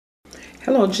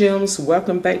Hello gems,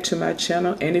 welcome back to my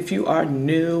channel, and if you are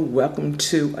new, welcome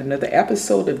to another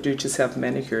episode of Do It Yourself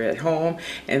Manicure at Home.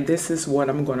 And this is what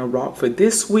I'm going to rock for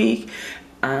this week.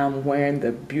 I'm wearing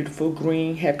the beautiful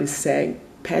green. Happy St.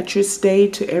 Patrick's Day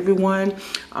to everyone.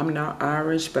 I'm not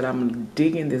Irish, but I'm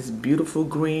digging this beautiful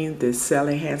green, this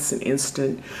Sally Hansen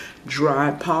Instant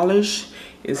Dry Polish.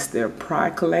 It's their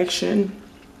Pride collection.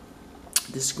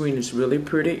 This green is really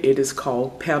pretty. It is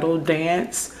called Petal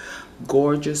Dance.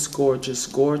 Gorgeous, gorgeous,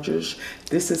 gorgeous.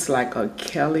 This is like a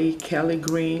Kelly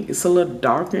green. It's a little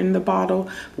darker in the bottle,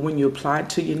 but when you apply it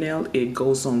to your nail, it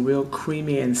goes on real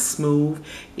creamy and smooth.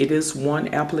 It is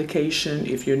one application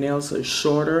if your nails are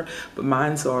shorter, but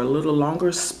mine's are a little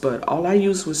longer, but all I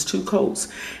used was 2 coats.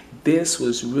 This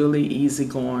was really easy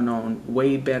going on,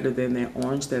 way better than that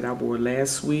orange that I wore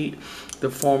last week. The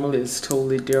formula is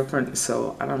totally different,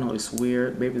 so I don't know, it's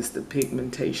weird. Maybe it's the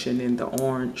pigmentation in the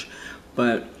orange,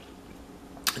 but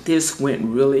this went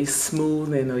really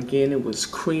smooth, and again, it was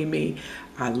creamy.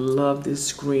 I love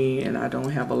this green, and I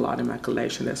don't have a lot in my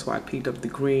collection. That's why I picked up the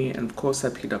green, and of course I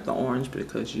picked up the orange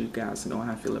because you guys know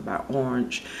how I feel about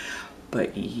orange.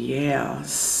 But yeah,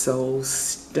 so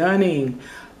stunning.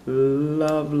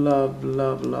 Love, love,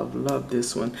 love, love, love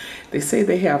this one. They say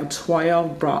they have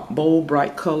 12 bold,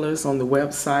 bright colors on the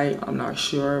website. I'm not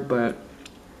sure, but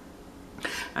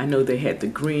I know they had the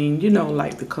green, you know,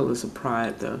 like the colors of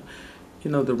Pride, the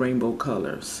rainbow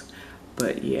colors.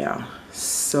 But yeah,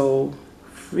 so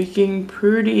freaking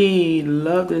pretty.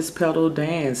 Love this Petal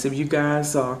Dance. If you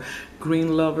guys are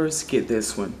green lovers, get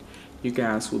this one. You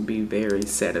guys will be very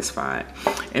satisfied.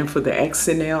 And for the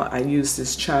XNL, I use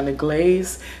this China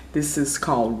Glaze. This is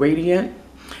called Radiant.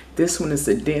 This one is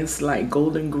a dense light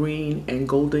golden green and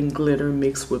golden glitter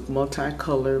mixed with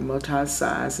multicolor,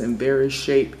 multi-size, and various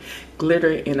shape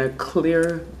glitter in a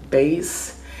clear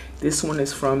base. This one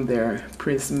is from their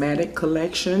Prismatic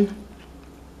collection.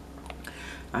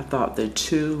 I thought the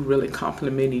two really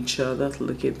complement each other.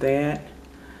 Look at that.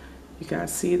 You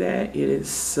guys see that? It is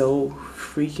so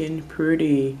freaking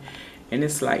pretty. And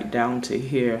it's like down to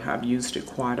here. I've used it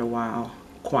quite a while,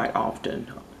 quite often.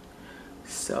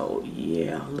 So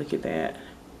yeah, look at that.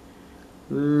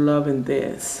 Loving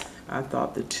this. I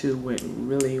thought the two went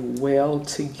really well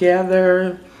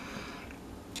together.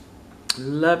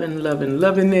 Loving, loving,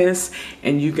 loving this.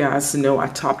 And you guys know I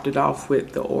topped it off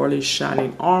with the Oily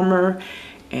Shining Armor.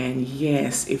 And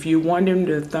yes, if you're wondering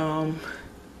the thumb,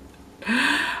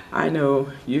 I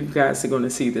know you guys are going to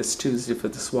see this Tuesday for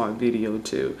the swap video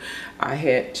too. I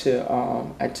had to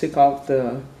I took off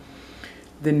the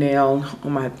nail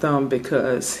on my thumb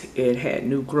because it had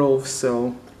new growth,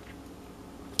 so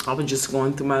I was just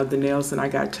going through my other nails, and I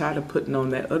got tired of putting on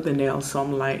that other nail, so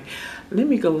I'm like, let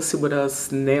me go see what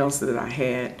else nails that I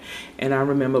had. And I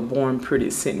remember Born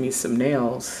Pretty sent me some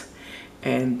nails,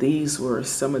 and these were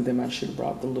some of them. I should have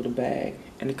brought the little bag,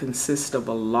 and it consists of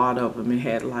a lot of them. It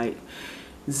had like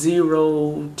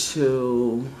 0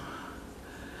 to,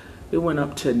 it went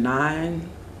up to 9,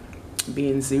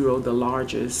 being 0 the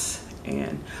largest.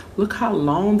 And look how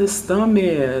long this thumb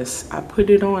is. I put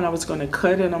it on, I was going to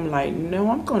cut it. I'm like, no,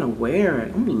 I'm going to wear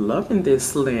it. I'm loving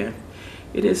this length.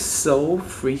 It is so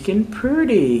freaking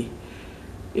pretty.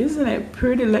 Isn't it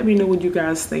pretty? Let me know what you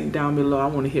guys think down below. I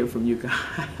want to hear from you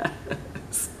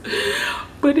guys.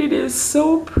 But it is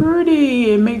so pretty.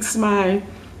 It makes my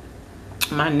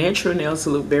natural nails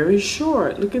look very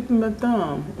short. Look at my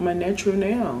thumb, my natural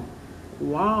nail.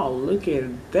 Wow, look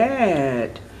at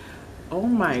that. Oh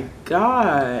my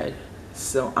God.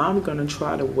 So I'm gonna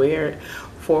try to wear it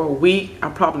for a week.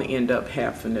 I'll probably end up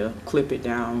having to clip it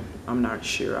down. I'm not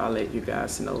sure. I'll let you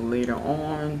guys know later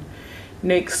on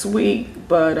next week.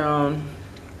 But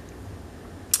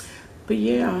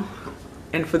yeah.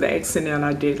 And for the XNL,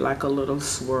 I did like a little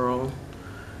swirl,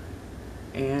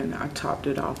 and I topped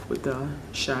it off with the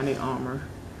Shiny Armor,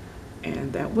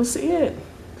 and that was it.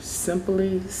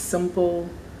 Simply simple.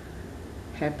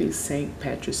 Happy St.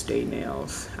 Patrick's Day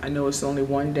nails. I know it's only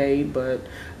one day, but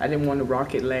I didn't want to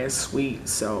rock it last week,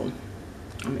 so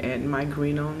I'm adding my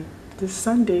green on this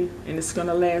Sunday, and it's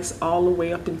gonna last all the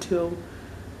way up until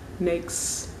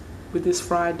with this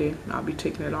Friday. I'll be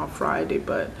taking it off Friday,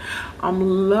 but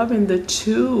I'm loving the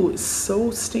two. It's so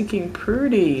stinking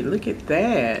pretty. Look at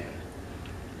that.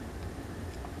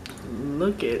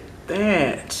 Look at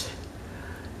that.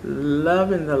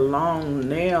 Loving the long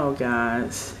nail,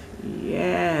 guys.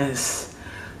 Yes,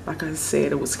 like I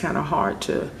said, it was kind of hard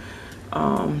to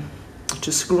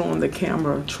screw on the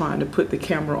camera, trying to put the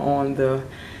camera on the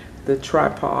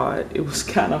tripod. It was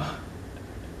kind of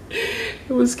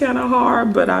it was kind of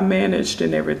hard, but I managed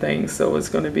and everything. So it's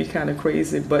going to be kind of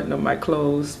crazy buttoning up my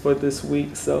clothes for this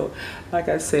week. So like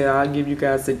I said, I'll give you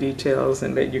guys the details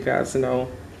and let you guys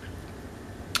know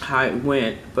how it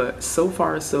went. But so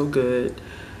far so good.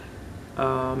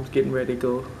 Getting ready to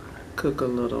go cook a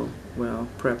little, well,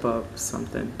 prep up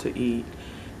something to eat,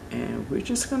 and we're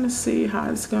just gonna see how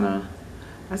that's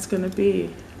gonna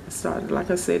be. Like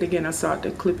I said again, I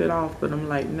started to clip it off, but I'm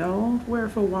like, no, wear it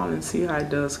for a while and see how it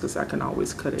does, because I can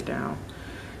always cut it down.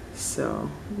 So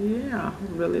yeah,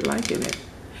 I'm really liking it.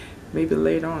 Maybe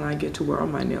later on I get to wear all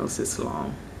my nails this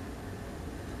long.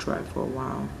 Try it for a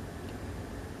while.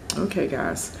 Okay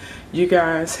guys, you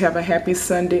guys have a happy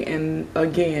Sunday, and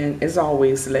again, as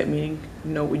always, let me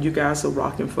know what you guys are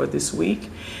rocking for this week,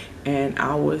 and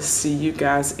I will see you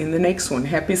guys in the next one.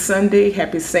 Happy Sunday,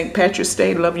 happy St. Patrick's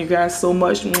Day. Love you guys so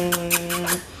much.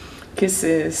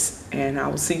 Kisses, and I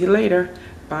will see you later.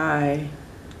 Bye.